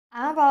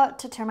I'm about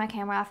to turn my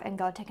camera off and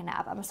go take a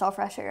nap. I'm so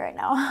frustrated right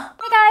now.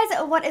 Hey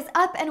guys, what is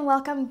up and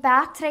welcome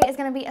back. Today is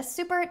gonna be a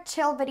super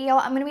chill video.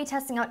 I'm gonna be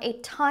testing out a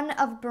ton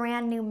of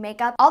brand new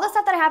makeup. All the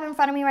stuff that I have in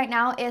front of me right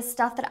now is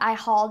stuff that I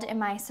hauled in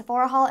my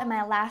Sephora haul in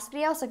my last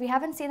video. So if you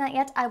haven't seen that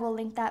yet, I will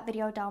link that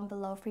video down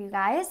below for you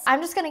guys. I'm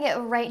just gonna get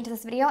right into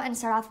this video and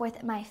start off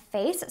with my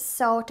face.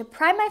 So to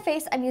prime my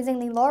face, I'm using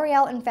the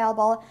Loreal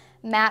Infallible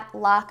Matte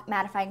Lock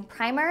Mattifying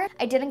Primer.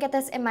 I didn't get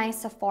this in my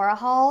Sephora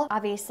haul.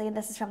 Obviously,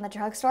 this is from the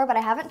drugstore, but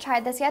I haven't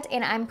tried this yet,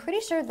 and I'm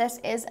pretty sure this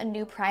is a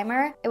new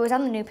primer. It was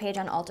on the new page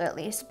on Ulta at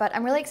least, but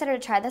I'm really excited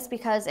to try this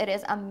because it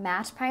is a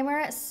matte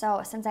primer.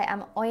 So since I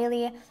am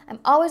oily, I'm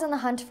always on the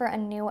hunt for a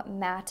new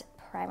matte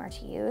primer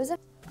to use.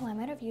 Oh, I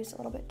might have used a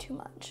little bit too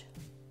much.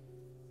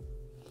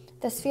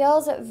 This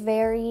feels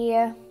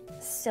very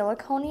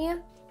silicone-y.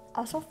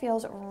 Also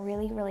feels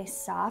really, really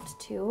soft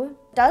too.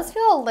 Does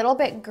feel a little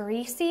bit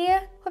greasy.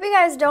 Hope you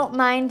guys don't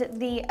mind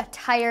the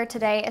attire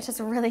today. It's just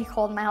really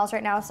cold in my house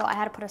right now, so I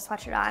had to put a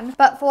sweatshirt on.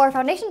 But for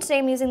foundation today,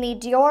 I'm using the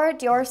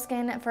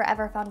Diorskin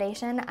Forever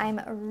Foundation. I'm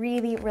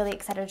really, really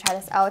excited to try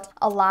this out.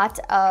 A lot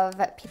of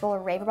people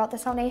rave about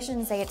this foundation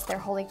and say it's their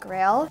holy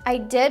grail. I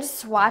did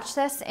swatch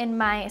this in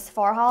my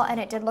Sephora haul and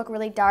it did look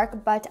really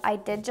dark, but I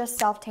did just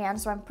self-tan,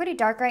 so I'm pretty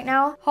dark right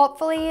now.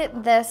 Hopefully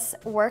this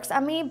works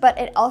on me, but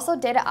it also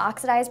did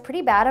oxidize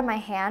pretty bad on my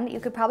hand.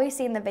 You could probably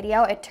see in the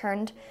video, it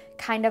turned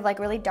kind of like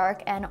really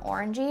dark and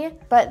orangey.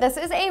 But this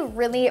is a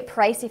really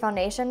pricey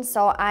foundation,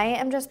 so I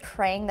am just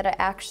praying that it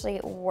actually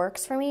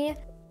works for me.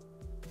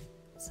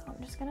 So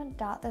I'm just gonna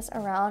dot this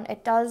around.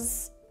 It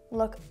does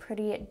look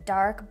pretty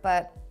dark,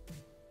 but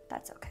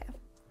that's okay.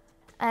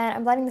 And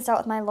I'm blending this out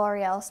with my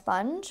L'Oreal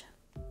sponge.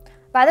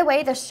 By the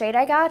way, the shade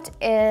I got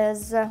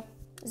is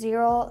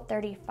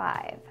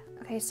 035.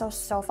 Okay,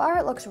 so far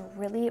it looks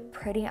really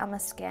pretty on the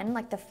skin.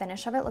 Like the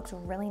finish of it looks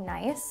really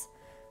nice.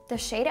 The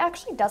shade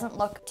actually doesn't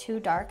look too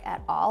dark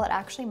at all. It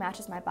actually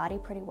matches my body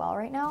pretty well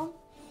right now.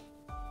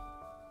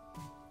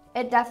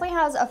 It definitely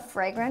has a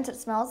fragrance. It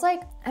smells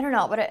like, I don't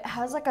know, but it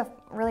has like a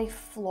really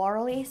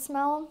florally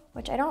smell,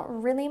 which I don't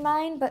really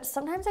mind, but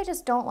sometimes I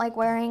just don't like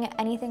wearing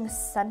anything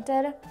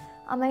scented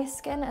on my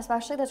skin,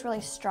 especially that's really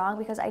strong,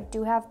 because I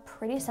do have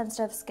pretty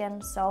sensitive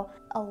skin, so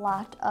a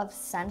lot of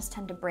scents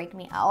tend to break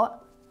me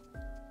out.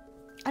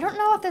 I don't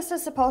know if this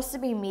is supposed to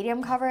be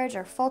medium coverage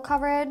or full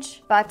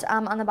coverage, but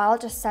on the bottle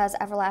it just says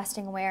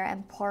everlasting wear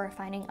and pore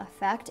refining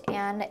effect,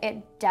 and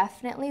it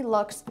definitely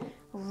looks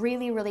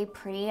really, really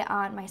pretty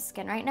on my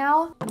skin right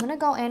now. I'm gonna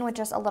go in with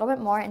just a little bit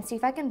more and see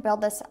if I can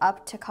build this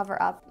up to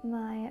cover up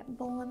my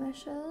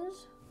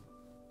blemishes.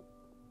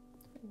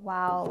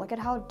 Wow, look at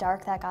how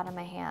dark that got on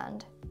my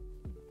hand.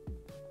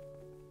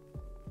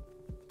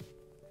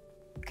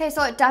 Okay,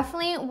 so it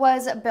definitely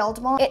was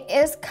buildable. It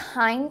is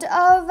kind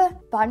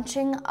of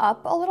bunching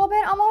up a little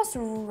bit almost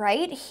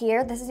right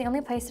here. This is the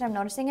only place that I'm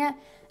noticing it.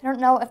 I don't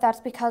know if that's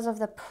because of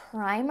the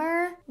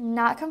primer.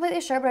 Not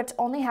completely sure, but it's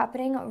only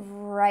happening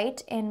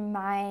right in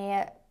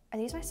my, are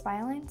these my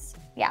smile lines?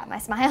 Yeah, my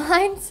smile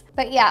lines.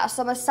 But yeah,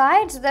 so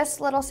besides this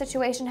little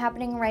situation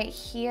happening right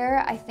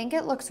here, I think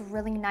it looks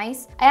really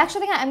nice. I actually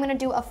think I'm gonna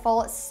do a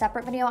full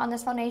separate video on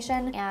this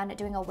foundation and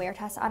doing a wear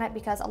test on it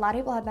because a lot of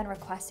people have been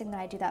requesting that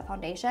I do that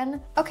foundation.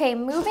 Okay,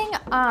 moving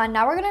on.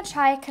 Now we're gonna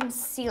try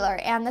concealer,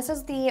 and this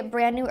is the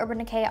brand new Urban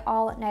Decay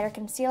All Nighter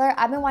Concealer.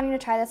 I've been wanting to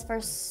try this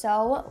for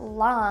so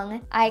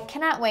long. I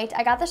cannot wait.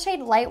 I got the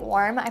shade Light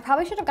Warm. I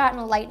probably should have gotten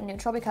a light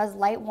neutral because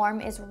Light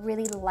Warm is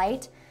really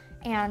light.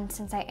 And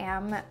since I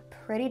am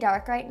pretty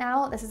dark right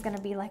now, this is gonna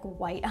be like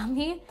white on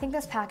me. I think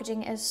this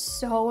packaging is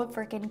so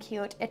freaking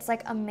cute. It's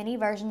like a mini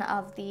version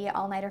of the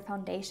All Nighter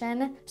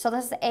foundation. So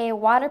this is a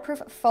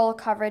waterproof full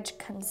coverage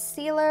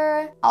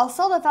concealer.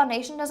 Also, the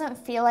foundation doesn't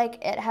feel like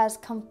it has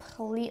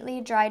completely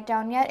dried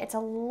down yet. It's a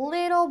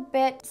little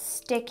bit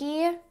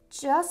sticky.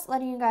 Just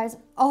letting you guys,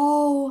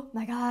 oh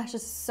my gosh,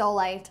 it's so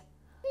light.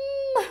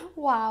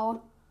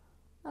 Wow.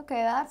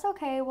 Okay, that's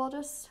okay. We'll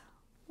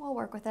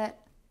work with it.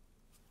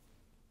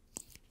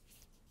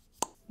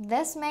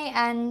 This may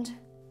end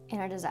in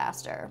a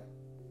disaster.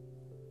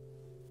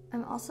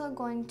 I'm also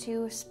going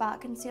to spot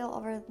conceal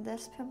over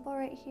this pimple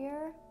right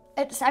here.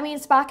 I mean,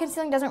 spot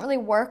concealing doesn't really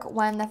work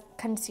when the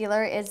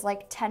concealer is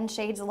like 10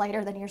 shades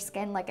lighter than your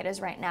skin like it is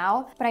right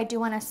now, but I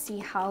do want to see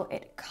how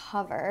it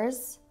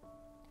covers.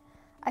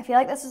 I feel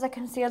like this is a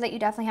concealer that you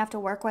definitely have to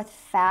work with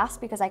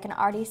fast because I can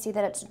already see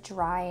that it's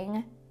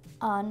drying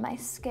on my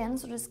skin,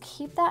 so just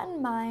keep that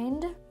in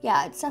mind.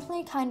 Yeah, it's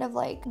definitely kind of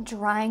like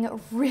drying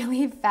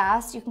really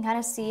fast. You can kind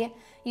of see,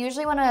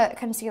 usually when a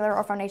concealer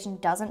or foundation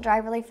doesn't dry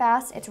really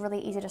fast, it's really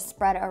easy to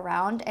spread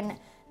around, and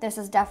this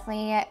is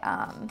definitely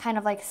kind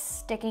of like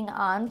sticking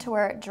on to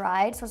where it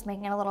dried, so it's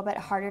making it a little bit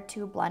harder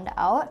to blend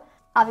out.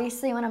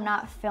 Obviously, when I'm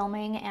not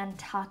filming and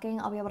talking,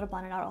 I'll be able to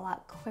blend it out a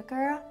lot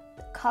quicker.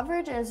 The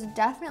coverage is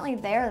definitely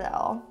there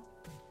though.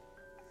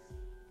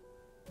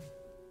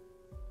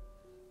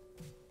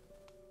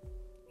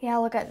 Yeah,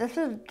 look at this,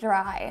 is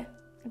dry.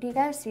 Do you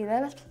guys see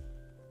this?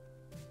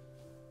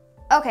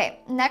 Okay,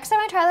 next time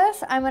I try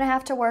this, I'm gonna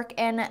have to work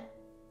in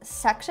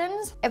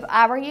sections. If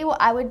I were you,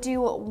 I would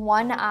do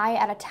one eye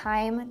at a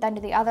time, then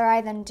do the other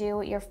eye, then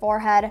do your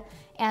forehead,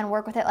 and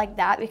work with it like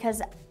that,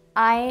 because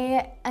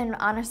I am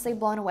honestly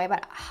blown away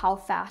by how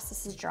fast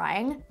this is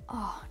drying.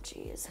 Oh,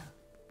 geez.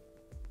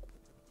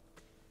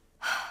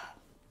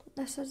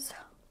 This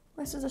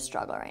is a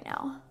struggle right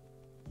now.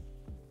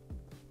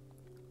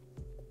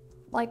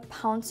 Like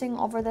pouncing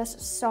over this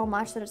so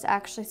much that it's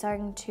actually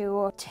starting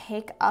to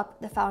take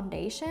up the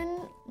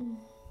foundation.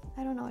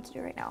 I don't know what to do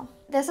right now.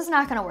 This is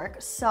not gonna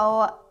work.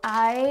 So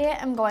I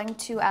am going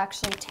to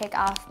actually take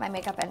off my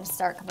makeup and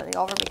start completely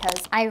over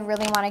because I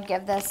really wanna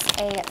give this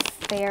a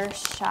fair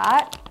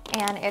shot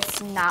and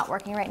it's not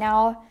working right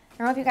now. I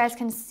don't know if you guys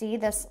can see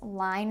this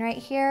line right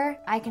here.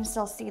 I can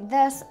still see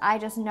this. I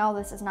just know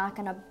this is not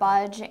gonna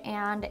budge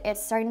and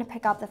it's starting to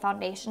pick up the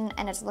foundation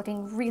and it's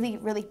looking really,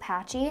 really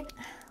patchy.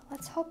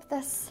 Let's hope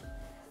this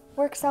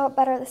works out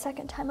better the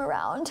second time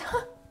around.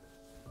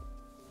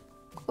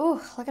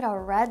 Ooh, look at how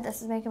red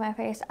this is making my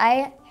face.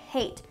 I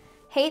hate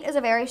is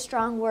a very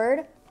strong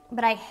word,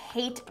 but I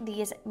hate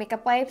these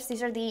makeup wipes.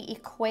 These are the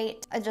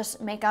Equate just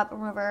makeup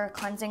remover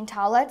cleansing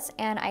towelettes,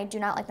 and I do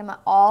not like them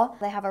at all.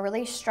 They have a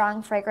really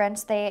strong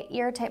fragrance. They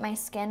irritate my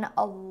skin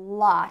a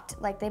lot.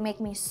 Like they make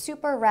me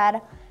super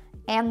red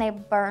and they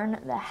burn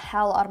the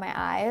hell out of my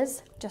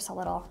eyes. Just a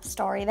little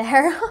story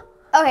there.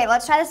 Okay,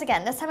 let's try this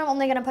again. This time I'm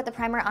only gonna put the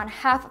primer on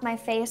half of my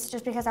face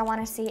just because I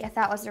wanna see if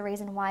that was the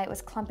reason why it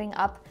was clumping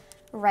up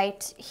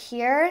right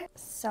here.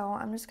 So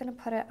I'm just gonna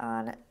put it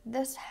on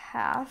this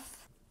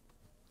half.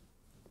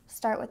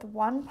 Start with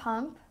one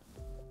pump.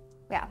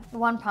 Yeah,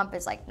 one pump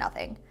is like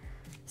nothing.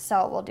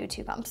 So we'll do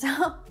 2 pumps.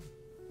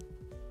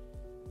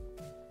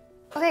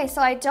 Okay,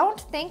 so I don't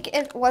think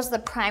it was the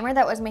primer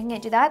that was making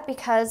it do that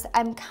because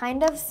I'm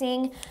kind of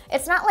seeing,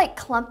 it's not like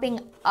clumping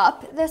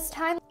up this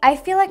time. I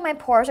feel like my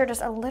pores are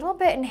just a little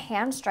bit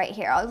enhanced right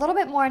here, a little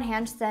bit more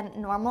enhanced than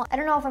normal. I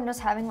don't know if I'm just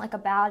having like a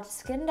bad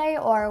skin day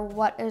or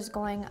what is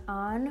going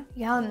on.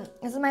 Yum,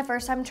 this is my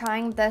first time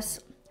trying this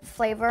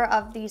flavor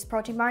of these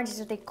protein bars.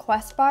 These are the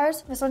Quest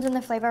bars. This one's in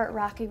the flavor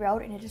Rocky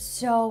Road and it is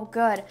so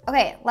good.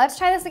 Okay, let's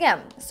try this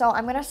again. So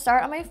I'm gonna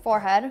start on my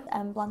forehead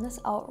and blend this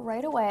out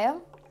right away.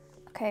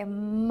 Okay,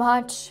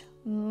 much,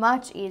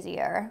 much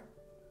easier.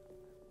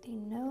 The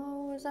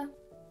nose.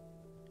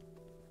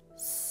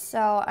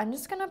 So I'm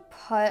just gonna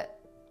put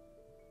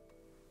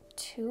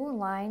 2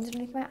 lines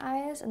underneath my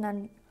eyes and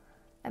then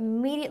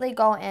immediately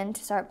go in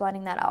to start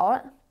blending that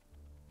out.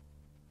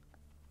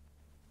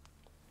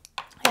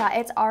 Yeah,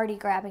 it's already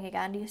grabbing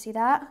again. Do you see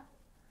that?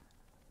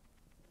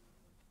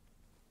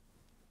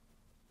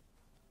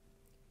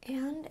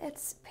 And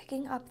it's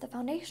picking up the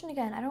foundation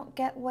again. I don't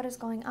get what is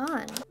going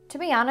on. To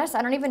be honest,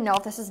 I don't even know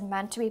if this is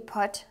meant to be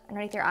put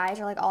underneath your eyes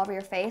or like all over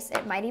your face.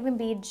 It might even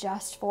be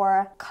just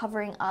for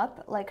covering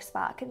up, like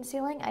spot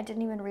concealing. I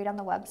didn't even read on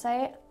the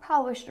website.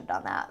 Probably should have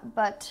done that,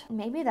 but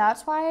maybe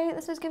that's why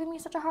this is giving me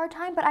such a hard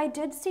time. But I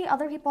did see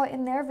other people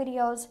in their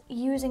videos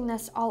using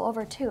this all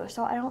over too,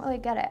 so I don't really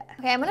get it.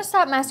 Okay, I'm gonna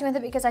stop messing with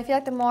it because I feel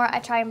like the more I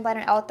try and blend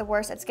it out, the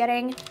worse it's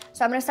getting.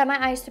 So I'm gonna set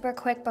my eyes super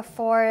quick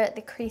before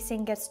the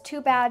creasing gets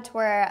too bad to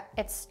where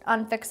it's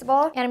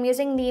unfixable. And I'm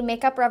using the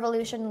Makeup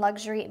Revolution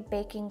Luxury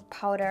Baking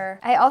Powder.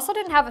 I also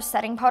didn't have a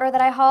setting powder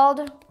that I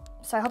hauled,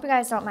 so I hope you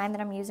guys don't mind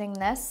that I'm using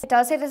this. It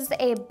does say this is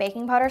a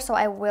baking powder, so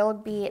I will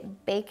be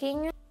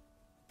baking.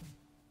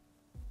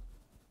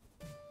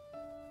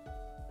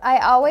 I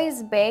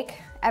always bake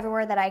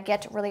everywhere that I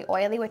get really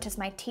oily, which is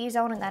my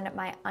T-zone and then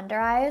my under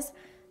eyes.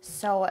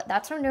 So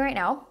that's what I'm doing right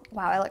now.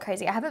 Wow, I look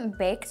crazy. I haven't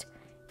baked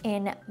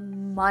in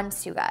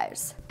months, you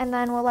guys. And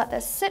then we'll let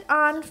this sit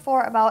on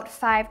for about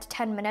 5 to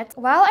 10 minutes.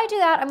 While I do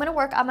that, I'm gonna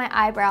work on my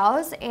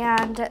eyebrows.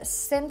 And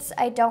since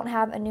I don't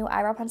have a new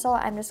eyebrow pencil,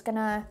 I'm just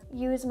gonna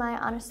use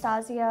my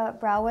Anastasia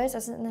Brow Wiz.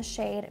 This is in the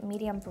shade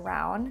medium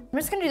brown. I'm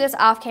just gonna do this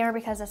off camera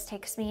because this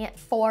takes me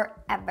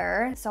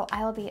forever. So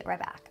I will be right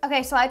back.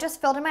 Okay, so I just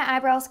filled in my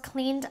eyebrows,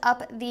 cleaned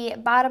up the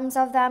bottoms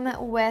of them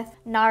with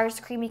NARS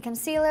Creamy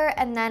Concealer,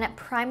 and then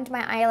primed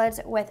my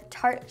eyelids with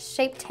Tarte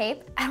Shape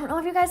Tape. I don't know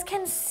if you guys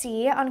can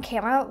see on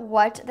camera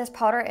what this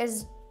powder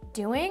is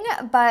doing,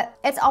 but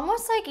it's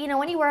almost like, you know,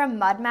 when you wear a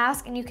mud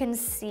mask and you can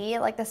see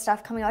like the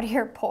stuff coming out of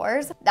your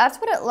pores. That's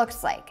what it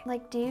looks like.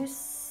 Like, do you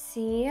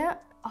see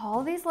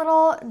all these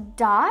little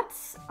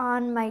dots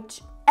on my,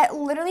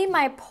 literally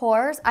my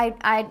pores?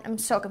 I'm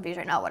so confused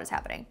right now what is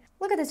happening.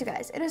 Look at this, you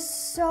guys. It is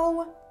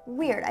so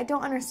weird. I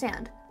don't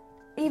understand.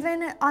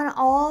 Even on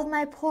all of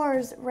my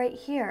pores right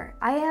here.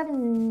 I have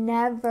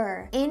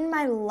never in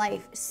my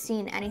life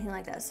seen anything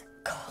like this.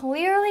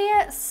 Clearly,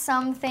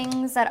 some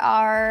things that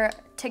are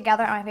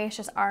together on my face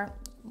just aren't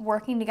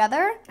working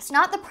together. It's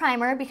not the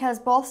primer because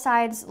both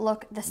sides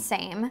look the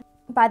same.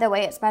 By the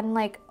way, it's been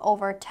like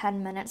over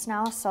 10 minutes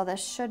now, so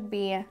this should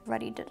be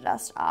ready to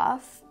dust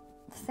off.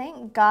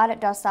 Thank God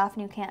it dusts off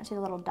and you can't see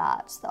the little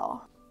dots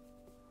though.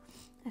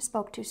 I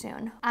spoke too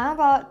soon. I'm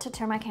about to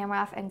turn my camera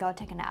off and go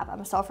take a nap.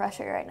 I'm so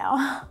frustrated right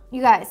now.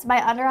 You guys,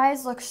 my under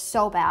eyes look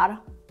so bad.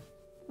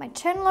 My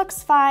chin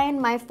looks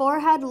fine. My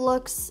forehead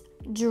looks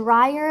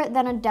drier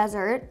than a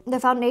desert. The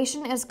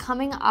foundation is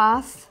coming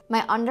off.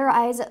 My under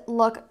eyes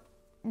look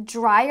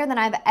drier than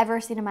I've ever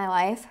seen in my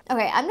life.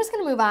 Okay, I'm just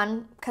gonna move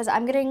on because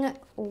I'm getting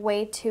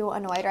way too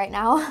annoyed right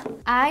now.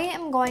 I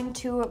am going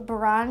to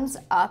bronze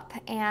up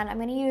and I'm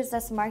gonna use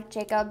this Marc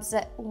Jacobs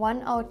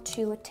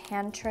 102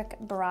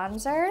 Tantric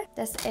bronzer.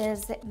 This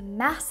is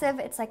massive.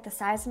 It's like the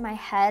size of my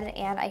head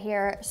and I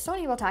hear so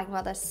many people talking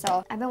about this,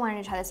 so I've been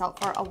wanting to try this out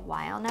for a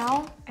while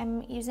now.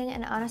 I'm using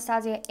an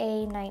Anastasia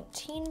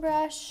A19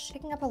 brush,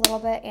 picking up a little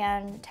bit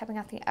and tapping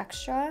off the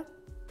extra.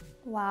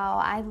 Wow,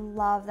 I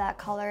love that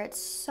color.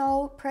 It's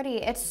so pretty.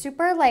 It's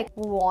super like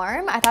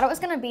warm. I thought it was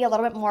gonna be a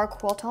little bit more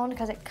cool toned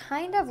because it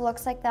kind of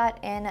looks like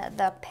that in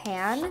the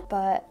pan,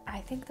 but I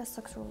think this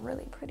looks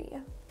really pretty.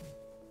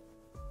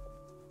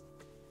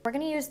 We're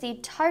gonna use the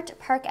Tarte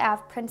Perk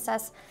Ave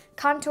Princess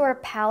Contour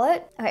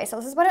Palette. Okay, so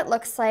this is what it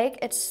looks like.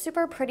 It's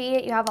super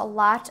pretty. You have a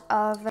lot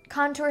of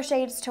contour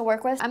shades to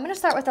work with. I'm gonna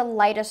start with the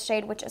lightest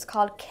shade, which is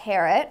called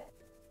Carrot.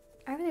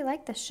 I really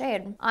like this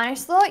shade.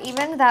 Honestly,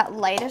 even that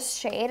lightest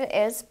shade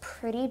is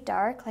pretty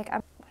dark. Like,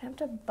 I'm gonna have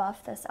to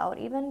buff this out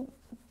even,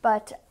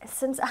 but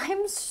since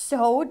I'm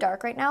so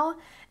dark right now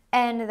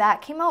and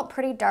that came out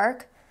pretty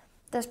dark,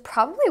 this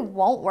probably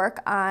won't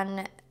work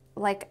on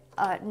like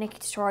Nikki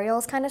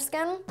Tutorials kind of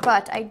skin,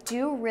 but I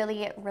do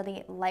really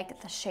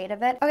like the shade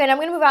of it. Okay, now I'm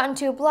gonna move on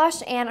to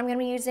blush and I'm gonna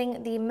be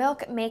using the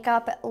Milk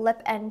Makeup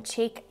Lip and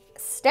Cheek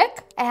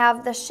stick. I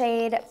have the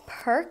shade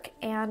Perk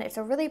and it's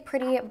a really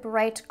pretty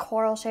bright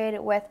coral shade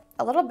with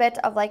a little bit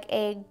of like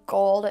a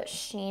gold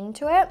sheen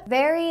to it.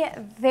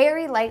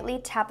 Very lightly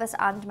tap this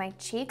onto my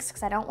cheeks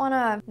because I don't want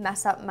to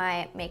mess up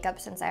my makeup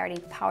since I already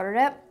powdered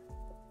it.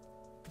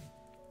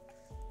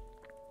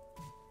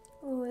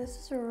 Ooh,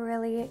 this is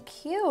really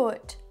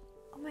cute.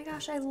 Oh my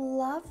gosh, I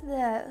love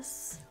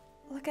this.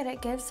 Look at it,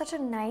 it gives such a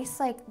nice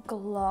like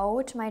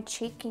glow to my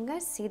cheek. Can you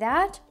guys see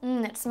that?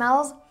 It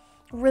smells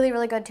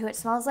really good too. It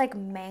smells like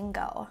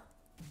mango.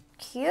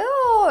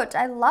 Cute,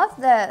 I love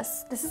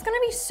this. This is gonna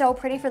be so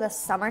pretty for the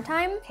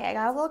summertime. Okay, I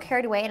got a little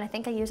carried away and I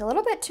think I used a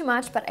little bit too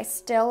much, but I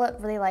still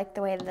really like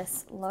the way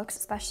this looks,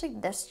 especially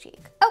this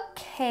cheek.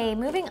 Okay,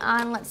 moving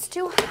on, let's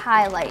do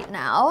highlight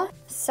now.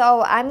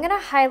 So I'm gonna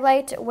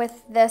highlight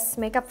with this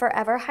Makeup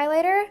Forever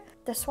highlighter.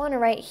 This one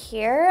right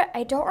here.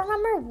 I don't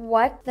remember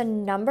what the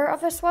number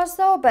of this was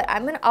though, but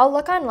I'll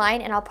look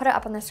online and I'll put it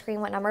up on the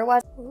screen what number it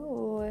was.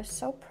 Ooh,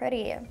 so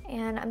pretty.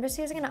 And I'm just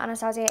using an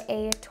Anastasia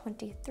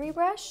A23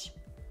 brush.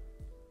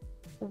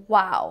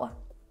 Wow.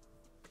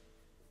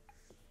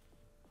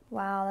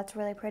 Wow, that's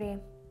really pretty.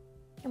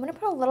 I'm gonna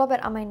put a little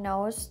bit on my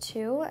nose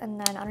too, and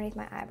then underneath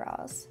my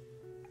eyebrows.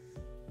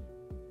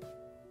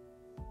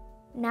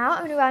 Now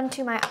I'm gonna move on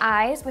to my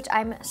eyes, which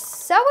I'm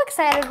so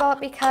excited about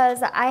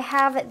because I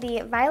have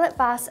the Violet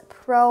Voss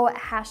Pro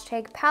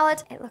hashtag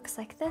palette. It looks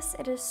like this.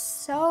 It is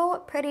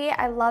so pretty.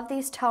 I love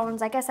these tones.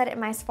 Like I said in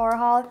my Sephora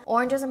haul,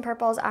 oranges and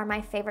purples are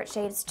my favorite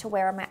shades to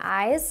wear on my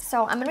eyes.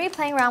 So I'm gonna be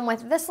playing around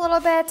with this a little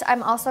bit.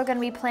 I'm also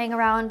gonna be playing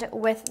around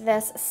with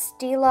this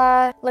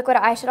Stila liquid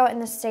eyeshadow in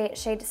the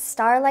shade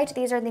Starlight.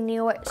 These are the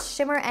new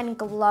Shimmer and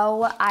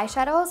Glow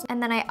eyeshadows.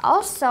 And then I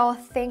also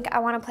think I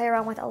wanna play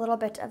around with a little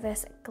bit of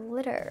this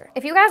glitter.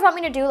 If you guys want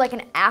me to do like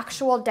an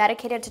actual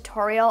dedicated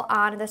tutorial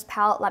on this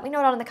palette, let me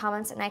know down in the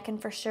comments and I can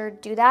for sure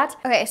do that.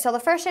 Okay, so the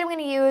first shade I'm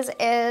gonna use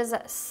is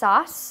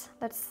Sauce.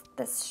 That's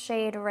this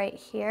shade right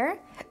here.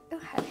 Ooh,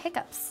 I have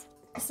hiccups.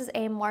 This is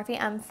a Morphe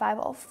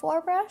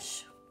M504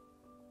 brush.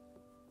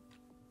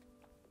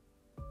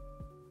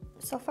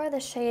 So far the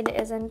shade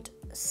isn't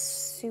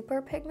super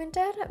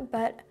pigmented,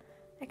 but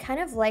I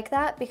kind of like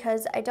that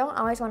because I don't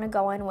always want to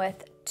go in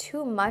with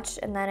too much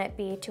and then it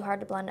be too hard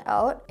to blend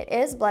out. It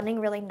is blending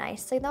really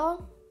nicely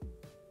though.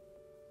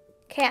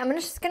 Okay, I'm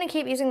just gonna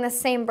keep using the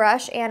same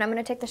brush and I'm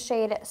gonna take the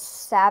shade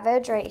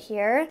Savage right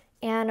here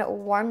and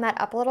warm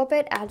that up a little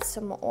bit, add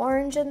some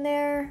orange in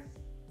there.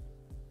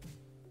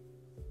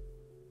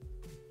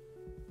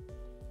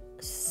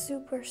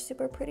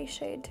 Super pretty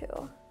shade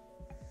too.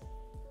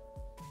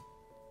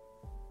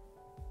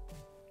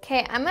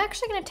 Okay, I'm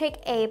actually gonna take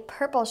a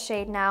purple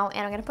shade now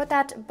and I'm gonna put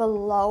that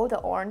below the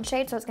orange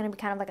shade so it's gonna be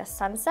kind of like a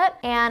sunset.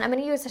 And I'm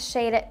gonna use the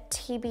shade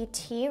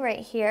TBT right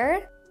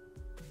here.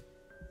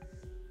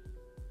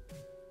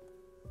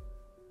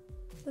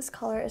 This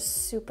color is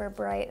super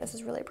bright. This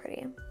is really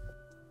pretty.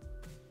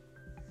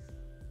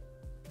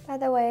 By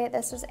the way,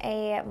 this is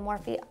a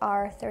Morphe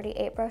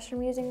R38 brush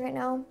I'm using right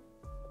now.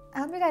 I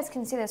hope you guys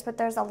can see this, but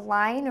there's a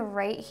line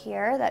right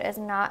here that is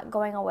not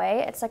going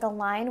away. It's like a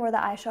line where the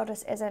eyeshadow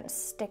just isn't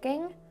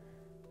sticking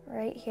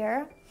right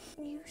here.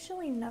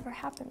 Usually never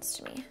happens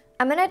to me.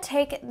 I'm gonna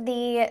take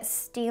the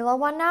Stila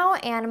one now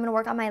and I'm gonna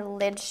work on my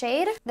lid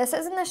shade. This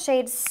is in the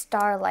shade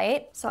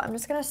Starlight. So I'm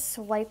just gonna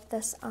swipe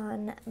this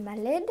on my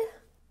lid.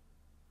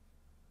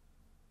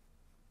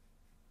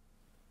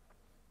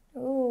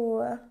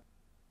 Ooh.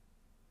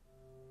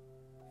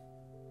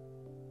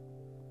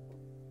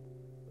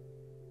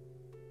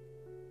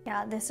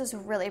 Yeah, this is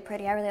really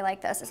pretty. I really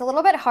like this. It's a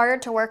little bit harder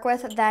to work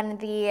with than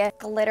the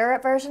glitter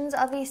versions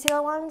of these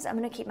Stila ones. I'm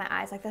gonna keep my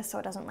eyes like this so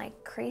it doesn't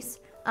like crease.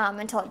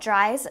 until it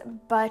dries,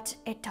 but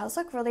it does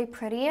look really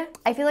pretty.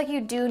 I feel like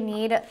you do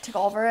need to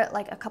go over it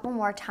like a couple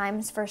more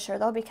times for sure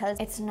though, because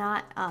it's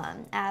not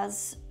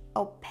as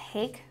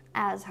opaque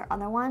as her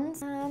other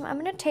ones. I'm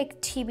gonna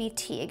take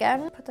TBT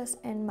again, put this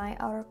in my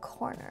outer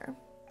corner.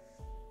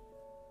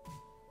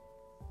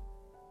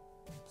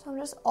 So I'm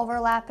just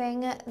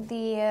overlapping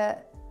the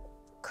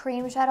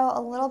cream shadow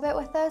a little bit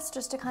with this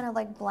just to kind of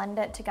like blend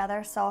it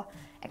together so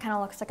it kind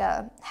of looks like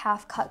a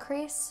half cut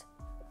crease.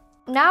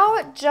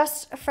 Now,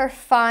 just for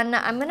fun,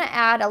 I'm gonna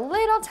add a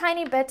little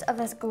tiny bit of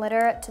this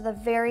glitter to the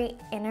very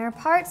inner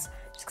parts,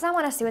 just because I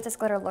want to see what this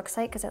glitter looks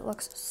like, because it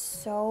looks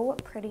so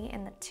pretty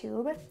in the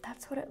tube.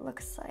 That's what it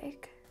looks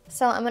like.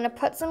 So I'm gonna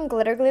put some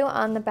glitter glue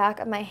on the back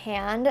of my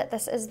hand.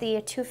 This is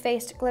the Too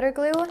Faced glitter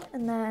glue,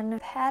 and then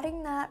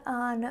patting that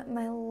on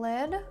my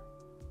lid.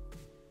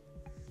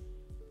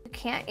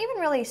 Can't even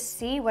really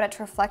see what it's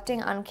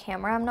reflecting on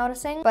camera, I'm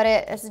noticing, but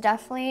it is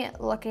definitely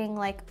looking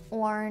like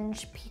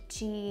orange,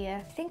 peachy.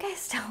 I think I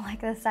still like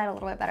this side a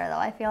little bit better though.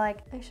 I feel like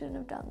I shouldn't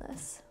have done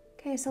this.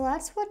 Okay, so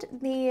that's what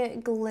the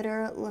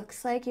glitter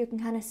looks like. You can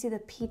kind of see the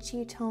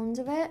peachy tones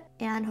of it,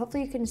 and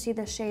hopefully you can see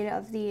the shade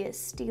of the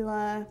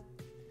Stila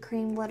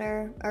cream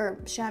glitter or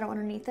shadow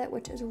underneath it,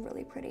 which is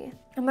really pretty.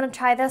 I'm gonna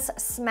try this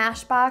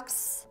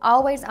Smashbox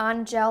Always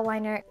On Gel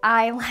Liner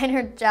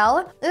Eyeliner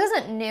Gel. This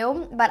isn't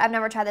new, but I've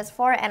never tried this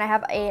before, and I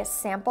have a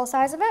sample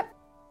size of it.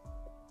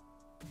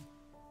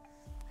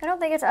 I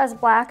don't think it's as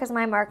black as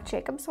my Marc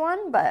Jacobs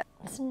one, but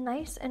it's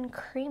nice and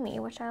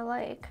creamy, which I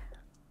like.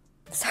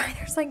 Sorry,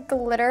 there's like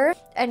glitter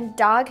and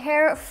dog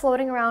hair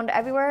floating around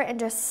everywhere and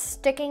just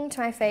sticking to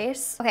my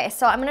face. Okay,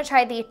 so I'm gonna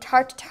try the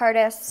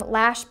Tarte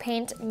Lash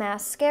Paint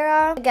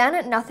Mascara.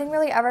 Again, nothing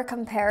really ever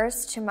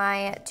compares to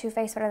my Too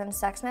Faced Better Than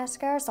Sex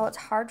mascara, so it's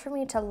hard for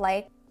me to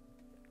like.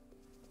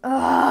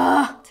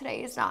 Ugh,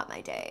 today is not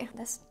my day.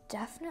 This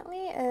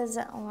definitely is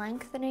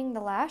lengthening the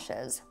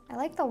lashes. I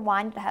like the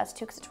wand it has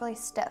too, because it's really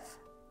stiff.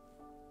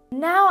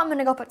 Now I'm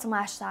gonna go put some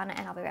lashes on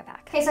and I'll be right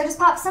back. Okay, so I just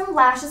popped some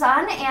lashes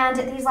on, and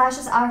these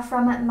lashes are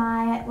from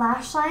my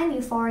lash line,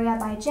 Euphoria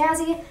by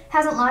Jazzi.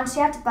 Hasn't launched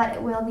yet, but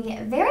it will be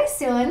very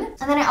soon.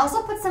 And then I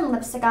also put some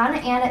lipstick on,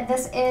 and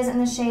this is in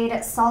the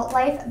shade Salt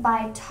Life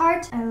by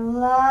Tarte. I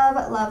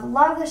love, love,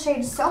 love the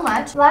shade so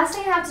much. The last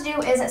thing I have to do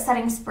is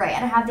setting spray,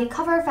 and I have the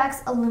Cover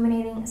FX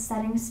Illuminating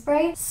Setting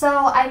Spray. So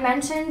I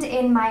mentioned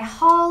in my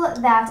haul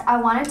that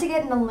I wanted to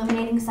get an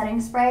illuminating setting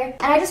spray,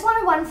 and I just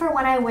wanted one for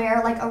when I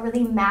wear like a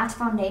really matte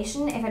foundation.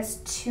 If it's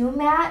too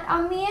matte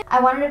on me,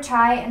 I wanted to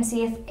try and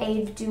see if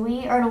a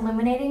dewy or an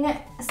illuminating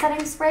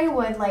setting spray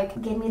would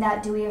like give me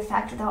that dewy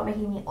effect without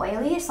making me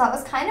oily. So that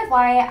was kind of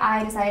why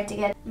I decided to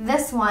get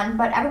this one,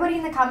 but everybody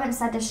in the comments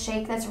said to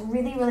shake this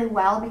really, really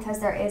well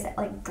because there is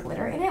like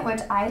glitter in it,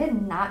 which I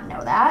did not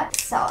know that.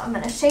 So I'm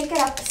gonna shake it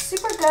up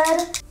super good.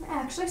 I'm gonna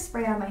actually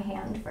spray it on my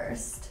hand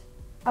first.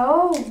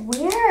 Oh,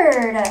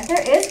 weird.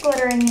 There is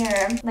glitter in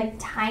here. Like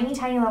tiny,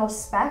 tiny little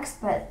specks,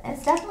 but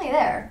it's definitely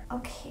there.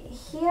 Okay,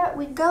 here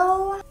we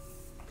go.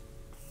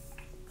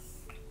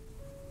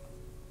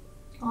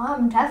 Oh,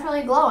 I'm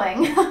definitely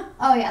glowing.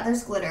 Oh yeah,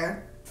 there's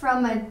glitter.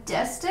 From a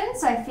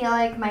distance, I feel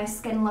like my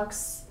skin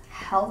looks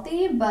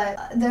healthy,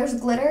 but there's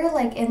glitter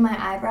like in my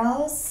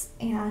eyebrows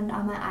and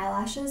on my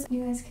eyelashes.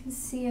 You guys can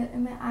see it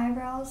in my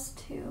eyebrows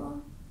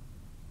too.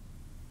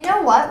 You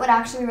know what would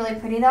actually be really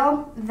pretty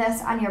though?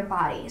 This on your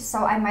body. So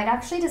I might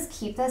actually just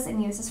keep this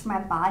and use this for my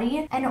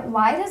body. And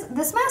why does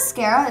this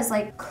mascara is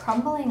like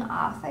crumbling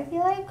off, I feel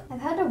like? I've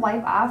had to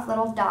wipe off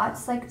little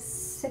dots like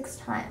 6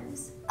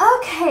 times.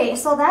 Okay,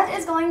 so that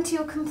is going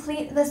to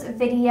complete this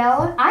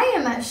video. I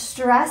am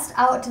stressed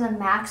out to the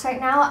max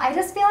right now. I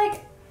just feel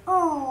like,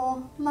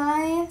 oh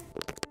my...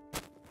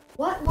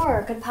 What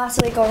more could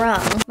possibly go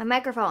wrong? My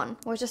microphone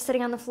was just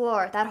sitting on the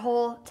floor that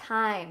whole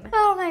time.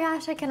 Oh my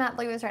gosh, I cannot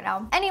believe this right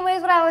now.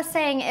 Anyways, what I was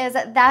saying is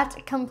that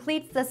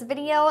completes this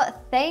video.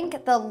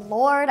 Thank the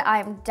Lord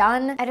I'm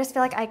done. I just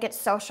feel like I get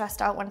so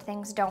stressed out when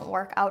things don't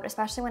work out,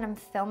 especially when I'm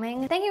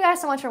filming. Thank you guys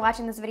so much for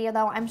watching this video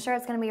though. I'm sure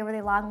it's gonna be a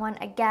really long one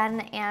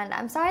again, and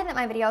I'm sorry that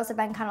my videos have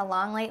been kind of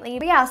long lately.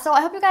 But yeah, so I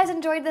hope you guys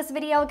enjoyed this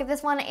video. Give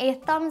this one a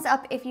thumbs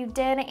up if you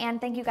did,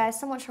 and thank you guys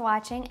so much for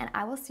watching, and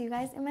I will see you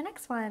guys in my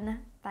next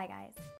one. Bye guys.